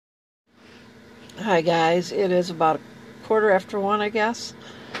Hi guys, it is about 1:15, I guess,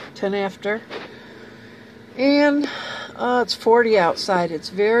 10 after, and it's 40 outside. It's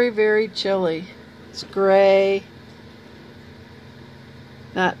very, very chilly. It's gray.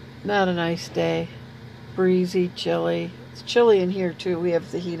 Not a nice day. Breezy, chilly. It's chilly in here too. We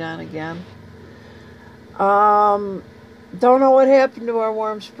have the heat on again. Don't know what happened to our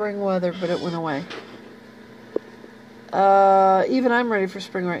warm spring weather, but it went away. Even I'm ready for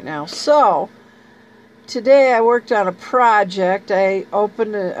spring right now. So today I worked on a project. I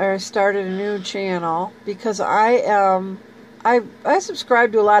started a new channel because I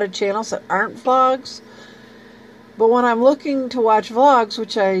subscribe to a lot of channels that aren't vlogs. But when I'm looking to watch vlogs,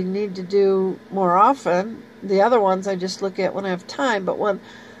 which I need to do more often, the other ones I just look at when I have time. But when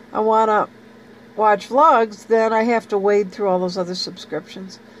I want to watch vlogs, then I have to wade through all those other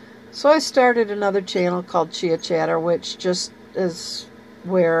subscriptions. So I started another channel called Chia Chatter, which just is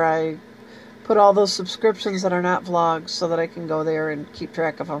where I put all those subscriptions that are not vlogs so that I can go there and keep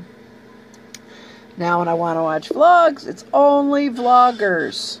track of them. Now when I want to watch vlogs, it's only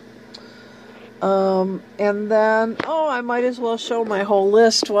vloggers. And then, I might as well show my whole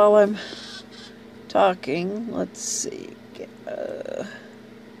list while I'm talking. Let's see.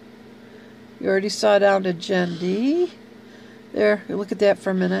 You already saw down to Jen D. There, look at that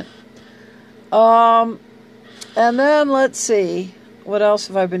for a minute. And then, let's see. What else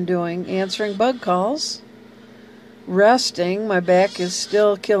have I been doing? Answering bug calls. Resting. My back is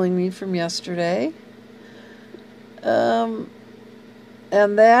still killing me from yesterday.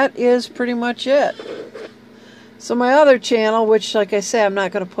 And that is pretty much it. So my other channel, which, like I say, I'm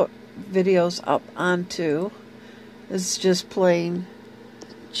not going to put videos up onto, is just plain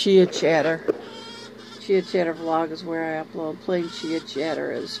Chia Chatter. Chia Chatter vlog is where I upload. Plain Chia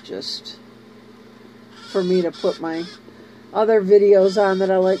Chatter is just for me to put my other videos on that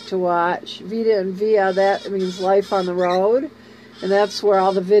I like to watch. Vida and Via, that means life on the road. And that's where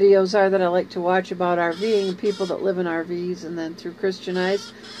all the videos are that I like to watch about RVing and people that live in RVs. And then through Christian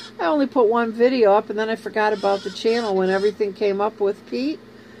Eyes, I only put one video up, and then I forgot about the channel when everything came up with Pete.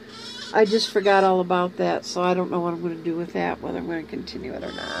 I just forgot all about that, so I don't know what I'm going to do with that, whether I'm going to continue it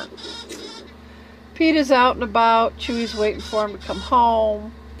or not. Pete is out and about. Chewy's waiting for him to come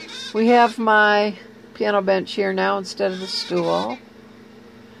home. We have my piano bench here now instead of the stool.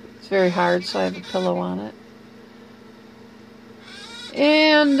 It's very hard, so I have a pillow on it.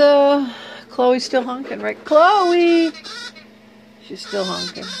 And Chloe's still honking, right? Chloe! She's still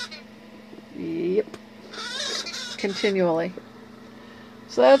honking. Yep. Continually.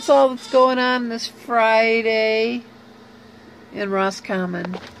 So that's all that's going on this Friday in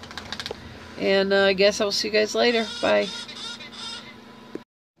Roscommon. And I guess I'll see you guys later. Bye.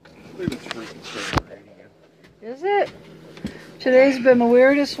 Is it? Today's been the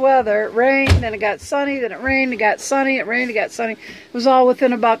weirdest weather. It rained, then it got sunny, then it rained, it got sunny, it rained, it got sunny. It was all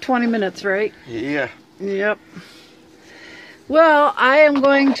within about 20 minutes, right? Yeah. Yep. Well, I am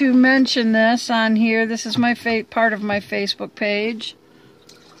going to mention this on here. This is my part of my Facebook page.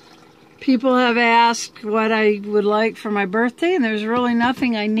 People have asked what I would like for my birthday, and there's really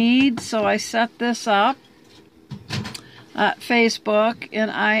nothing I need, so I set this up at Facebook,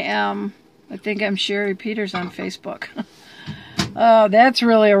 and I think I'm Sherry Peters on Facebook. That's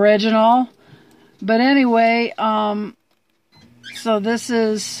really original. But anyway, so this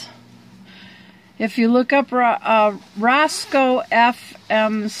is, if you look up Roscoe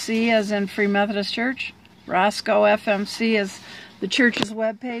FMC, as in Free Methodist Church, Roscoe FMC is the church's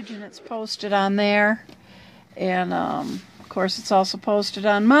webpage, and it's posted on there. And, of course, it's also posted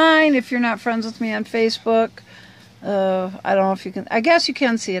on mine. If you're not friends with me on Facebook, I don't know if you can, I guess you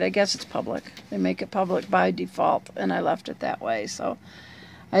can see it. I guess it's public. They make it public by default, and I left it that way. So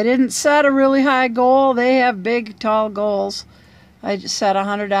I didn't set a really high goal. They have big, tall goals. I just set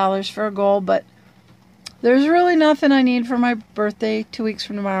 $100 for a goal, but there's really nothing I need for my birthday 2 weeks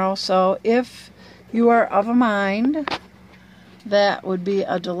from tomorrow. So if you are of a mind, that would be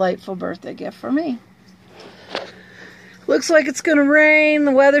a delightful birthday gift for me. Looks like it's going to rain.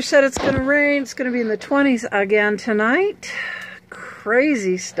 The weather said it's going to rain. It's going to be in the 20s again tonight.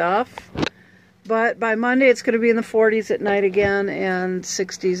 Crazy stuff. But by Monday, it's going to be in the 40s at night again, and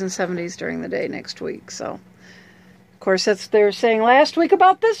 60s and 70s during the day next week. So, of course, that's what they were saying last week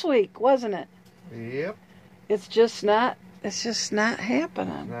about this week, wasn't it? Yep. It's just not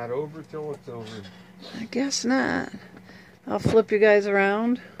happening. It's not over till it's over. I guess not. I'll flip you guys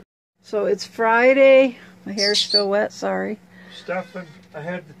around. So it's Friday. My hair's still wet, sorry. Stefan, I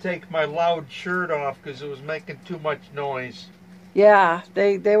had to take my loud shirt off because it was making too much noise. Yeah,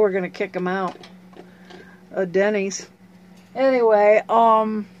 they were going to kick him out. Denny's. Anyway,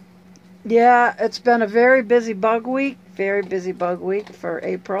 Yeah, it's been a very busy bug week. Very busy bug week for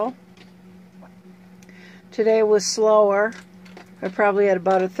April. Today was slower. I probably had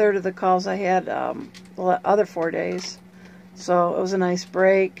about a third of the calls I had the other 4 days. So it was a nice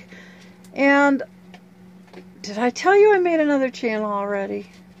break. And did I tell you I made another channel already?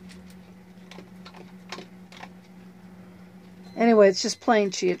 Anyway, it's just plain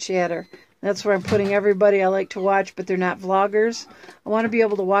Chia Chatter. That's where I'm putting everybody I like to watch, but they're not vloggers. I want to be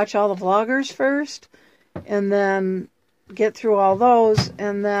able to watch all the vloggers first, and then get through all those,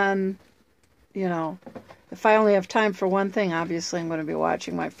 and then, you know, if I only have time for one thing, obviously I'm going to be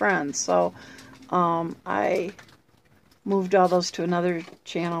watching my friends. So I moved all those to another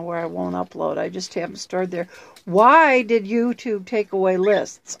channel where I won't upload. I just have them stored there. Why did YouTube take away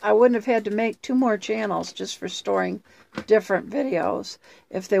lists? I wouldn't have had to make 2 more channels just for storing different videos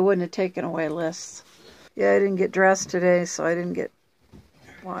if they wouldn't have taken away lists. Yeah, I didn't get dressed today, so I didn't get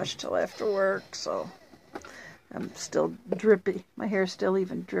washed till after work, so I'm still drippy. My hair's still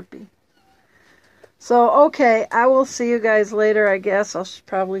even drippy. So, okay, I will see you guys later, I guess. I'll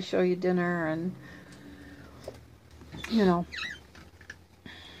probably show you dinner and, you know,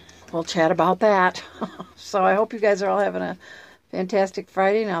 we'll chat about that. So I hope you guys are all having a fantastic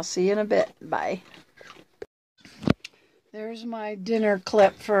Friday, and I'll see you in a bit. Bye. There's my dinner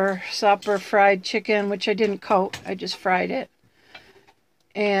clip for supper: fried chicken, which I didn't coat. I just fried it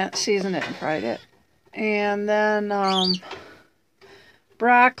and seasoned it and fried it. And then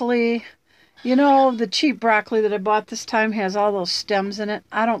broccoli. You know, the cheap broccoli that I bought this time has all those stems in it.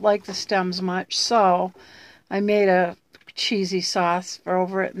 I don't like the stems much, so I made a cheesy sauce for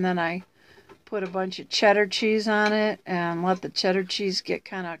over it, and then I put a bunch of cheddar cheese on it and let the cheddar cheese get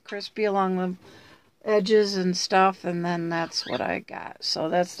kind of crispy along the edges and stuff, and then that's what I got. So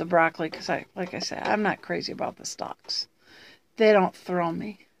that's the broccoli, because like I said, I'm not crazy about the stalks. They don't throw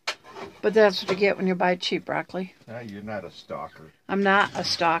me. But that's what you get when you buy cheap broccoli. You're not a stalker. I'm not a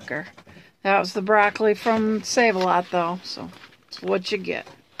stalker. That was the broccoli from Save-A-Lot, though, so it's what you get.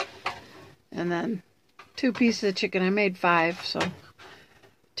 And then 2 pieces of chicken. I made 5, so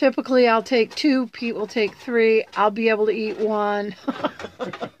typically I'll take 2. Pete will take 3. I'll be able to eat 1.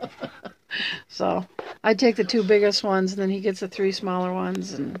 So I take the 2 biggest ones, and then he gets the 3 smaller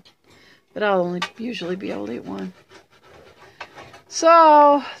ones, but I'll only usually be able to eat 1.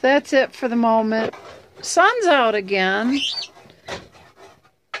 So that's it for the moment. Sun's out again,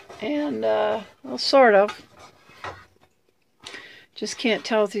 and well, sort of. Just can't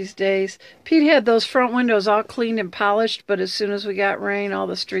tell these days. Pete had those front windows all cleaned and polished, but as soon as we got rain, all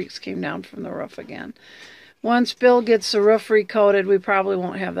the streaks came down from the roof again. Once Bill gets the roof recoated, we probably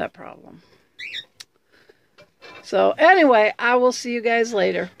won't have that problem. So anyway, I will see you guys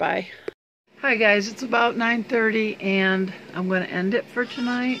later. Bye. Hi guys, it's about 9:30 and I'm going to end it for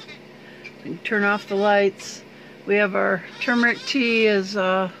tonight. Turn off the lights. We have our turmeric tea,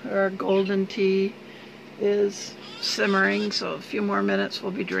 our golden tea is simmering, so a few more minutes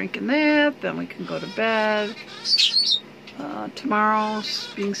we'll be drinking that, then we can go to bed. Tomorrow,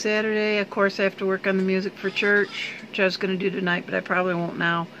 being Saturday, of course I have to work on the music for church, which I was going to do tonight, but I probably won't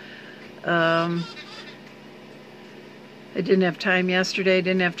now. I didn't have time yesterday,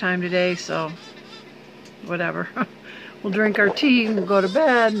 didn't have time today, so whatever. We'll drink our tea and we'll go to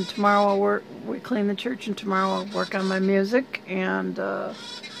bed, and tomorrow I'll work. We clean the church, and tomorrow I'll work on my music and,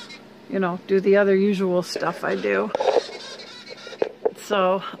 you know, do the other usual stuff I do.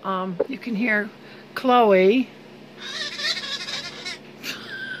 So, you can hear Chloe.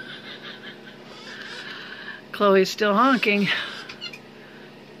 Chloe's still honking.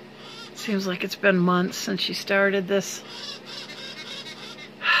 Seems like it's been months since she started this.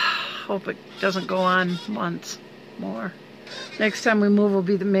 Hope it doesn't go on months more. Next time we move will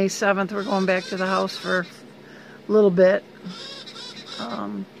be the May 7th. We're going back to the house for a little bit.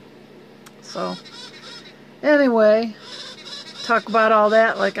 So, anyway, talk about all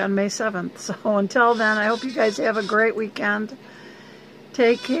that like on May 7th. So until then, I hope you guys have a great weekend.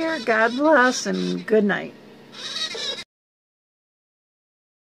 Take care, God bless, and good night.